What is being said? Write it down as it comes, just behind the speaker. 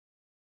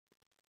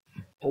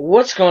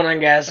What's going on,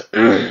 guys?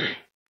 Let's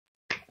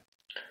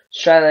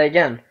try that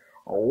again.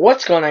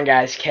 What's going on,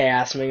 guys?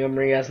 Chaos. I'm gonna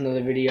bring you guys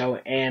another video,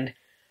 and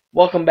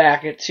welcome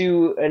back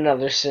to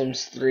another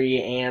Sims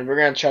 3, and we're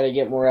gonna try to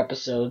get more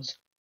episodes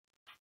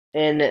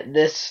in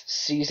this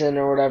season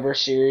or whatever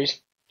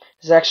series.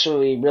 It's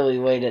actually really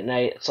late at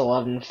night. It's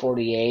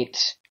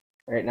 11:48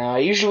 right now. I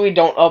usually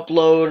don't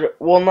upload.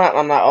 Well,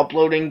 I'm not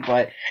uploading,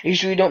 but I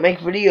usually don't make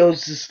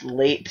videos this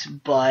late.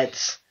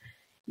 But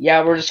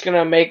yeah, we're just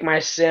gonna make my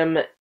sim.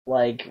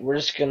 We're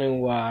just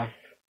gonna.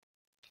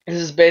 This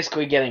is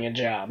basically getting a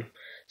job.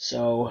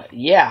 So,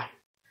 yeah.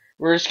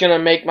 We're just gonna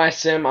make my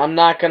sim. I'm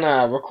not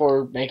gonna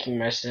record making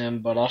my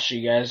sim, but I'll show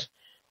you guys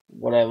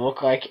what I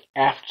look like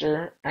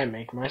after I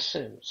make my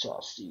sim. So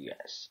I'll see you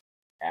guys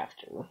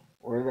after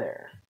we're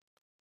there.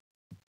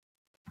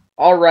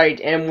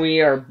 Alright, and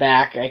we are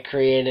back. I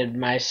created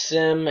my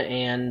sim,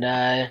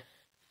 and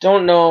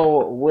don't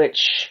know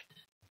which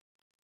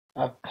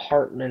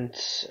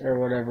apartment or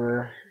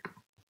whatever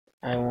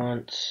I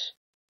want.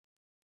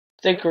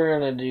 I think we're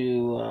gonna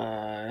do,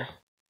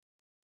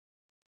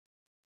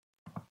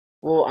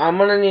 well, I'm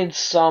gonna need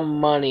some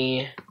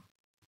money.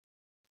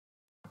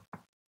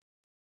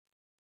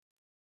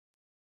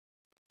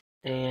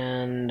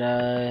 And,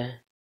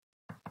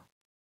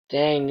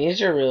 dang,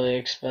 these are really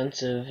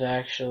expensive,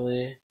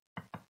 actually,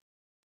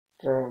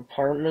 for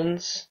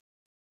apartments.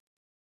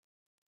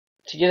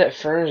 To get it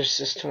furnished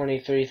is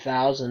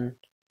 23,000.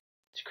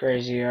 It's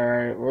crazy.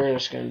 Alright, we're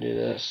just gonna do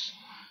this.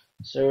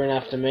 So we're gonna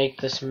have to make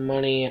this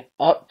money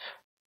up.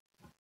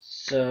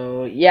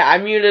 So, yeah, I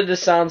muted the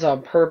sounds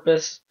on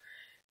purpose,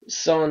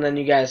 so then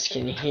you guys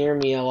can hear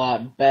me a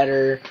lot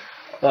better.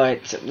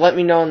 But let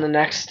me know in the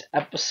next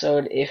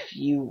episode if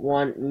you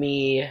want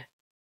me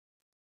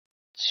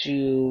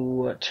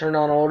to turn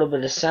on a little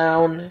bit of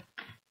sound.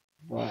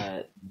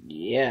 But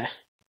yeah,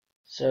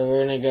 so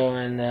we're gonna go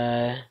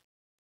and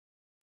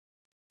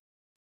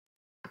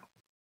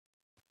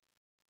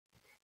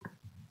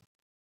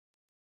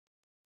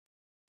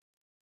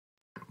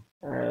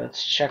alright,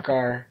 let's check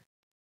our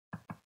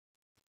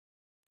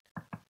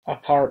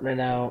apartment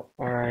out.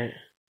 Alright,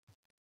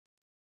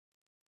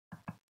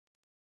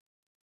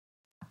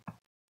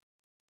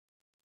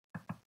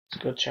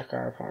 let's go check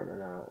our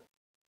apartment out.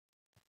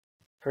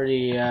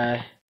 Pretty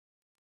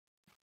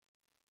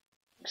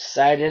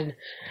excited.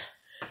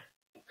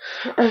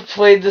 I've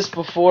played this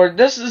before.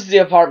 This is the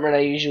apartment I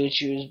usually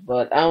choose,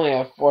 but I only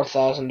have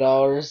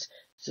 $4,000,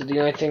 so the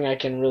only thing I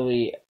can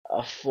really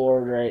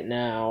afford right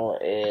now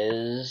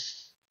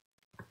is,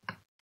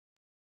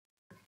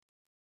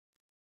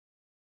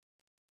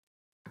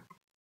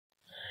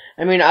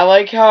 I mean, I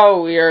like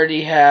how we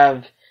already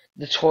have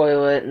the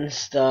toilet and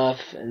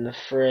stuff and the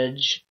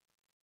fridge,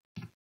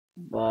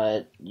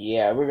 but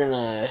yeah, we're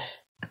gonna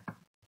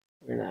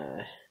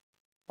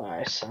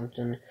buy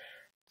something. Let's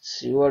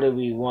see, what do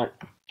we want?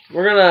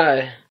 We're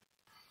gonna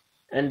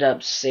end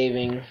up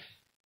saving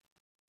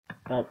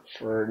up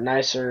for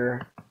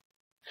nicer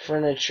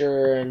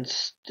furniture and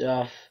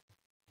stuff.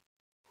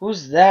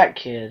 Who's that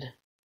kid?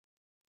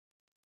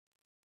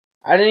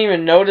 I didn't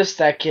even notice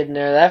that kid in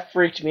there. That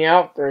freaked me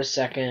out for a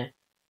second.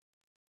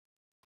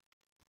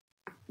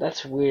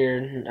 That's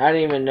weird. I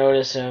didn't even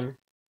notice him.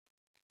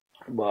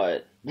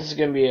 But this is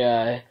gonna be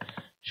a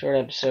short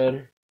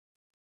episode.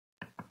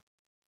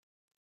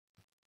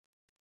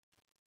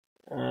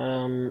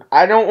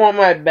 I don't want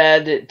my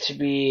bed to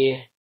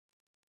be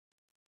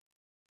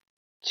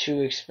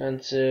too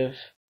expensive.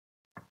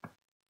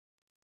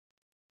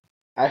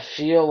 I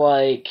feel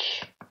like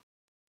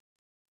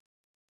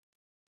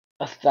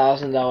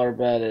 $1,000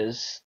 bed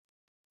is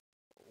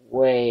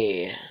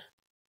way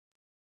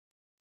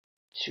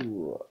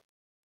too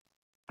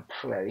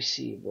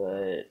pricey, but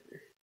it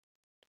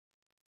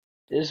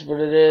is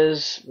what it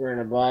is. We're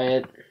gonna buy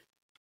it.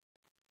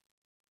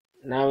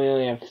 Now we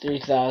only have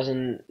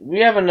 3,000. We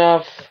have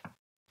enough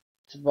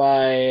to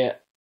buy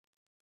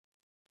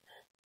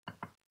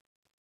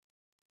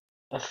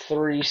a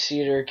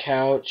 3-seater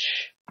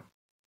couch.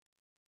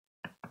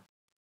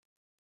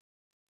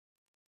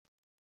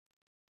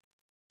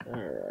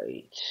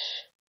 Alright.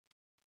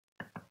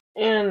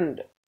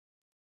 And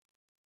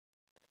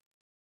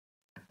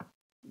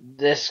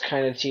this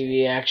kind of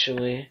TV,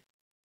 actually.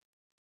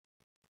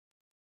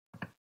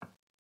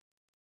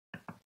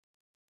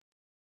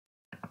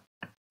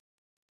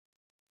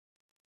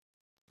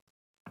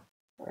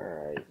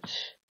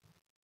 Alright.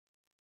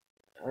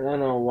 I don't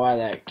know why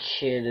that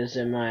kid is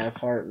in my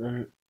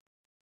apartment.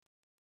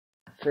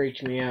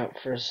 Freaked me out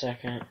for a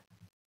second.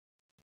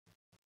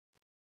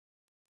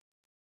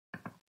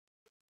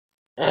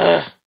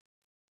 Ugh.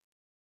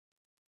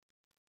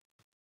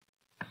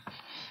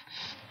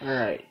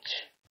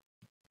 Alright.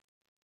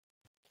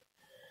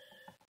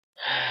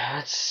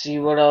 Let's see,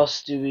 what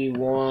else do we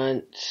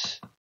want?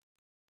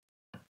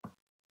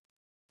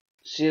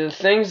 See, the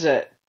things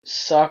that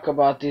suck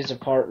about these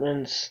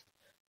apartments,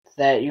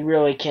 that you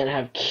really can't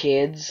have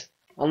kids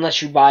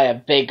unless you buy a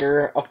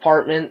bigger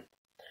apartment,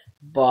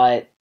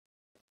 but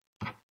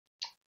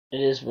it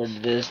is what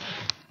it is.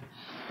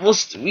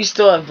 we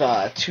still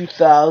have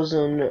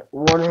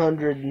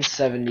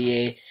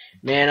 2,178.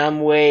 Man,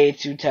 I'm way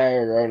too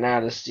tired right now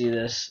to see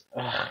this.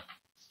 Ugh,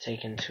 it's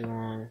taking too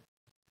long.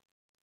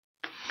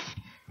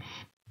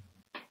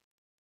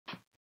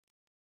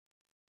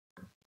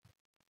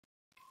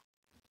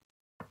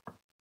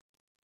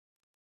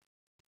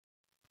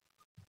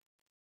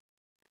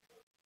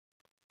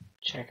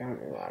 Check out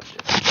your logic.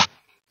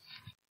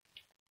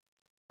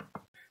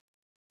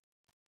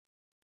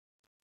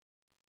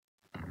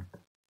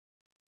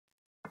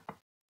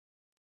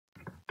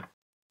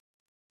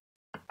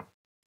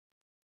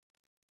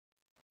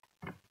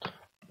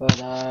 But,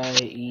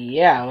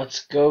 yeah,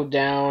 let's go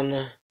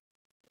down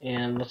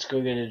and let's go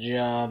get a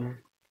job.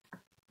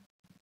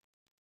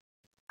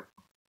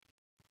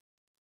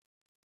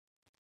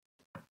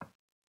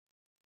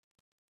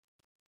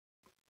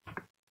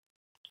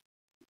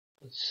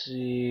 Let's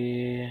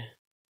see.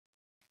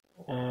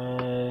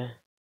 I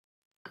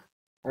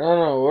don't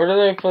know. Where do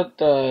they put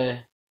the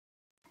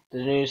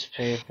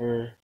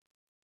newspaper?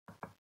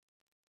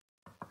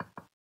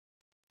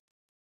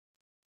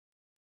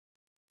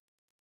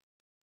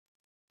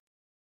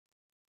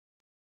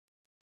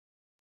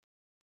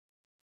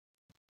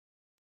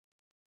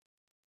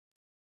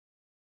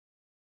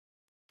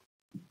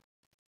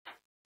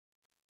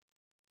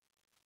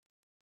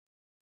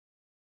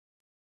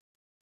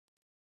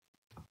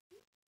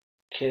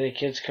 Okay, the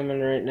kid's coming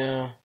right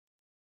now.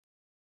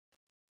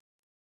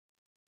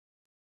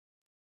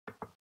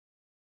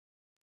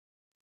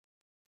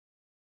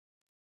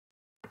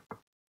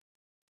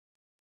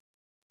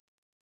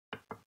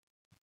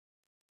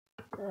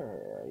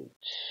 Alright.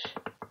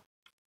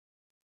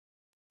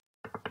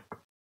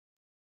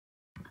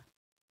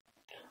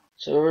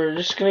 So we're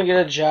just gonna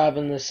get a job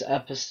in this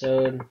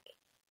episode.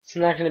 It's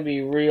not gonna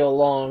be real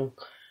long.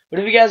 But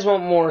if you guys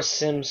want more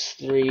Sims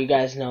 3, you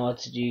guys know what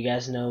to do. You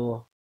guys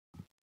know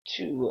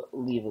to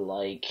leave a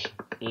like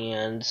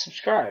and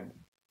subscribe.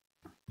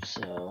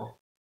 So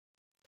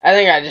I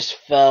think I just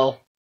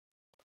fell.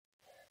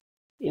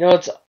 You know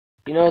what's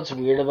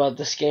weird about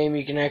this game?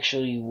 You can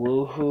actually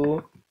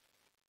woohoo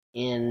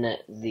in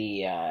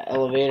the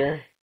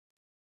elevator.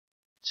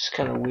 It's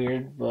kind of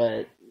weird,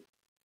 but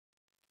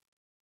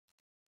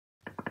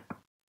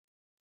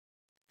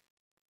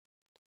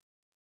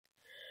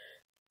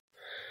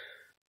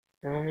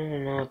I don't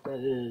even know what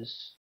that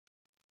is.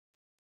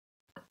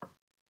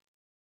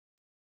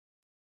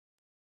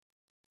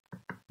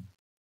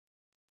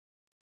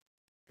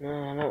 No,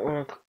 I don't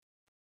want to.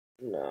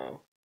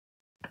 No.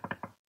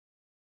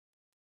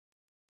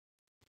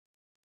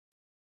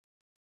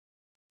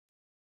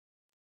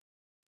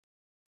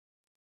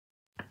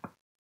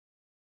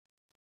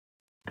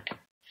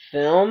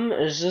 Film?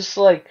 Is this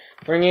like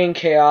bringing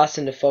chaos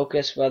into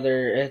focus,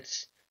 whether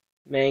it's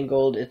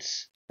mangled,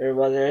 or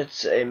whether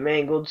it's a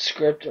mangled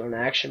script or an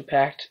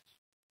action-packed?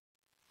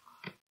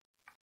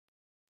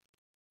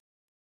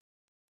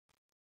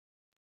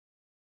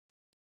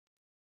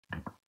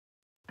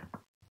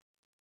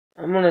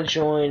 I'm gonna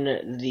join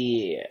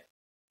the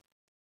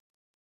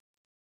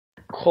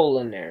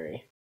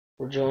culinary.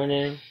 We're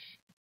joining.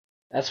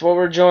 That's what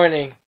we're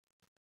joining.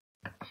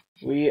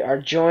 We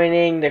are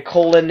joining the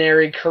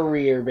culinary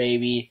career,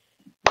 baby.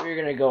 We're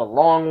gonna go a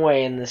long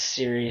way in this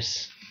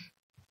series.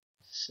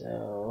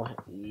 So,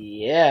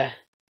 yeah.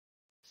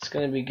 It's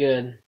gonna be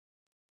good.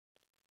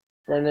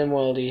 Brendan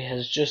Weldy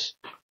has just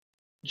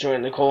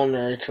joined the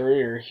culinary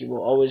career. He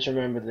will always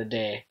remember the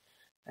day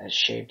that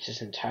shaped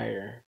his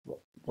entire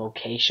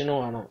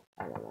vocational. I don't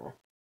know.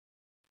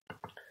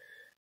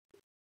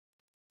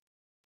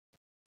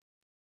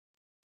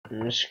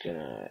 I'm just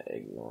gonna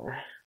ignore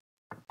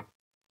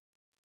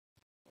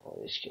all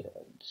these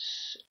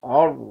kids.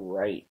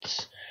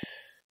 Alright.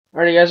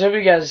 Alrighty guys, hope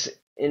you guys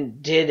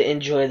did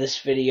enjoy this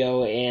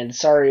video, and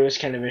sorry it was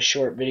kind of a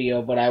short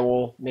video, but I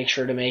will make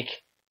sure to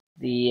make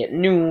the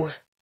new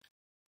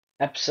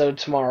episode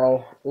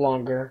tomorrow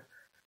longer.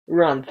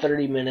 Around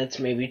 30 minutes,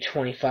 maybe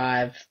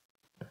 25,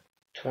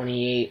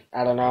 28,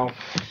 I don't know.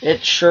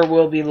 It sure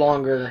will be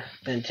longer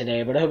than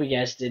today, but I hope you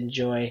guys did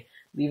enjoy.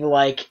 Leave a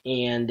like,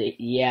 and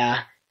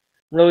yeah.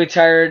 I'm really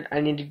tired. I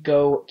need to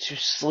go to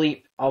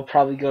sleep. I'll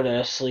probably go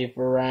to sleep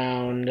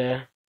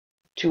around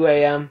 2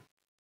 a.m.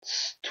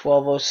 It's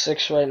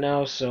 12:06 right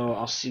now, so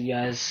I'll see you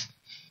guys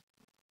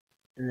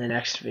in the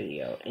next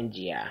video. And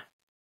yeah,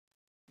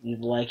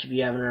 leave a like if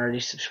you haven't already,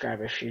 subscribe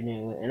if you're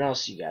new, and I'll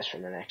see you guys for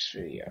the next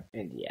video.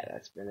 And yeah,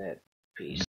 that's been it. Peace.